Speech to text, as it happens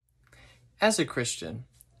As a Christian,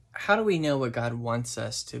 how do we know what God wants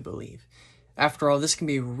us to believe? After all, this can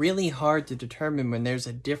be really hard to determine when there's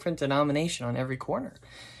a different denomination on every corner.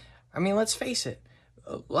 I mean, let's face it,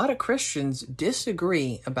 a lot of Christians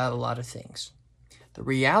disagree about a lot of things. The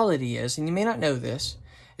reality is, and you may not know this,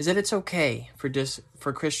 is that it's okay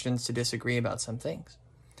for Christians to disagree about some things.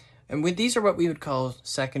 And these are what we would call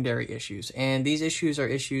secondary issues. And these issues are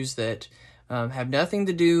issues that have nothing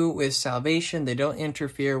to do with salvation. They don't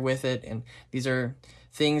interfere with it. And these are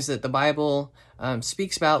things that the Bible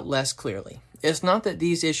speaks about less clearly. It's not that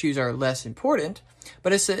these issues are less important,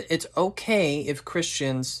 but it's okay if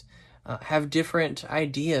Christians have different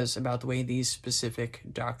ideas about the way these specific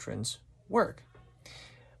doctrines work.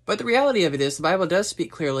 But the reality of it is the Bible does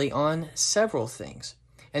speak clearly on several things.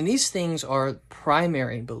 And these things are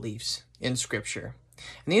primary beliefs in Scripture.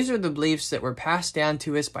 And these are the beliefs that were passed down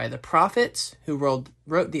to us by the prophets who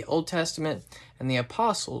wrote the Old Testament and the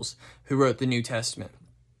apostles who wrote the New Testament.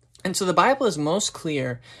 And so the Bible is most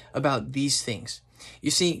clear about these things.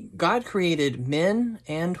 You see, God created men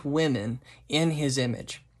and women in his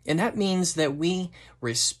image. And that means that we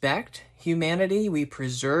respect humanity, we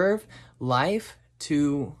preserve life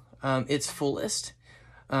to its fullest,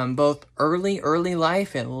 both early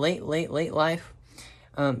life and late life,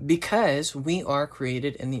 because we are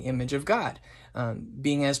created in the image of God.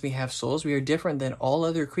 Being as we have souls, we are different than all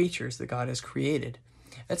other creatures that God has created.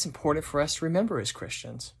 That's important for us to remember as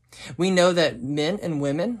Christians. We know that men and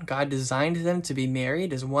women, God designed them to be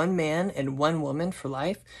married as one man and one woman for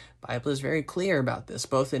life. The Bible is very clear about this,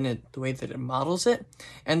 both in the way that it models it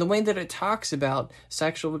and the way that it talks about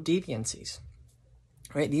sexual deviancies.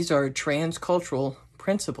 Right? These are transcultural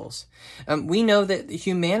principles. We know that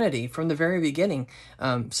humanity, from the very beginning,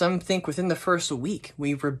 some think within the first week,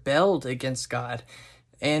 we rebelled against God.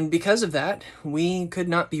 And because of that, we could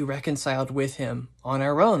not be reconciled with him on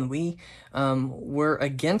our own. We were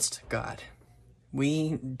against God.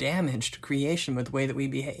 We damaged creation with the way that we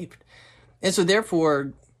behaved. And so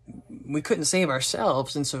therefore, we couldn't save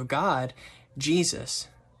ourselves. And so God, Jesus,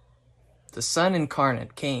 the Son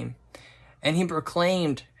incarnate, came and he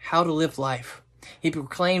proclaimed how to live life. He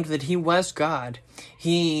proclaimed that he was God.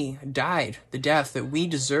 He died the death that we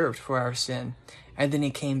deserved for our sin. And then he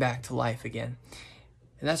came back to life again.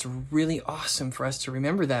 And that's really awesome for us to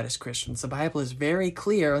remember that as Christians. The Bible is very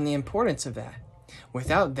clear on the importance of that.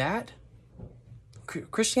 Without that,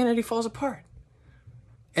 Christianity falls apart.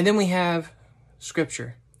 And then we have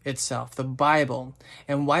Scripture itself, the Bible,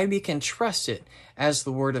 and why we can trust it as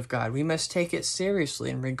the Word of God. We must take it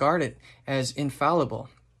seriously and regard it as infallible,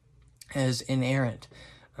 as inerrant.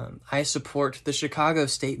 I support the Chicago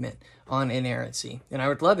Statement on inerrancy, and I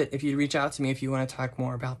would love it if you'd reach out to me if you want to talk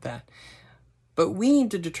more about that. But we need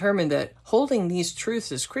to determine that holding these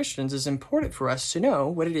truths as Christians is important for us to know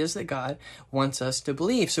what it is that God wants us to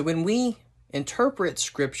believe. So when we interpret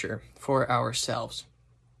Scripture for ourselves,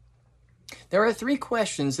 there are 3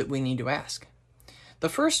 questions that we need to ask. The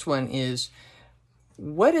first one is,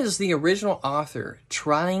 what is the original author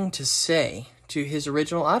trying to say to his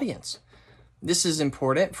original audience? This is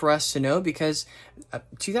important for us to know because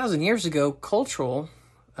 2,000 years ago, cultural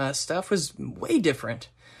stuff was way different.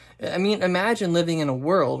 I mean, imagine living in a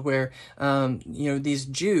world where, these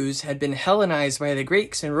Jews had been Hellenized by the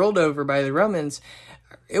Greeks and rolled over by the Romans.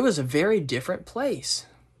 It was a very different place.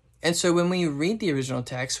 And so when we read the original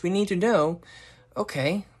text, we need to know,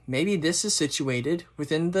 okay, maybe this is situated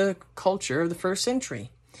within the culture of the first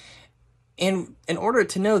century. And in order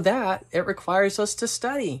to know that, it requires us to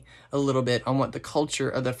study a little bit on what the culture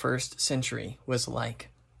of the first century was like.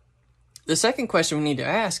 The second question we need to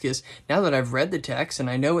ask is, now that I've read the text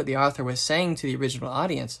and I know what the author was saying to the original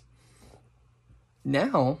audience,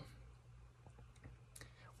 now,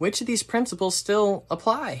 which of these principles still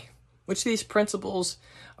apply? Which of these principles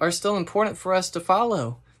are still important for us to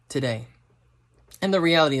follow today? And the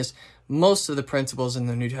reality is, most of the principles in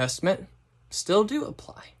the New Testament still do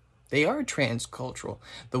apply. They are transcultural.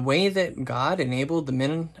 The way that God enabled the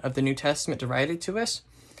men of the New Testament to write it to us,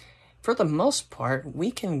 for the most part, we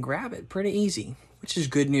can grab it pretty easy, which is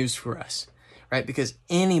good news for us, right? Because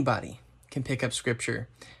anybody can pick up Scripture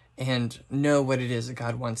and know what it is that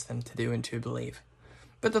God wants them to do and to believe.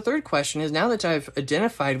 But the third question is, now that I've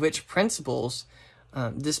identified which principles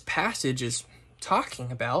this passage is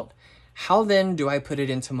talking about, how then do I put it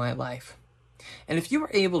into my life? And if you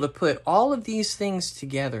are able to put all of these things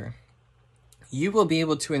together, you will be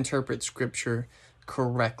able to interpret Scripture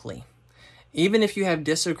correctly. Even if you have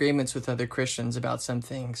disagreements with other Christians about some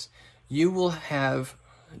things, you will have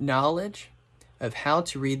knowledge of how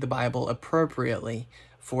to read the Bible appropriately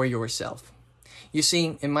for yourself. You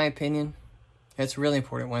see, in my opinion, it's a really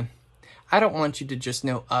important one. I don't want you to just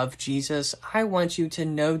know of Jesus. I want you to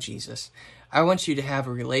know Jesus. I want you to have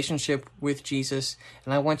a relationship with Jesus,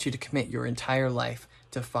 and I want you to commit your entire life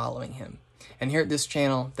to following him. And here at this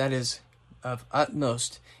channel, that is of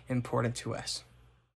utmost importance to us.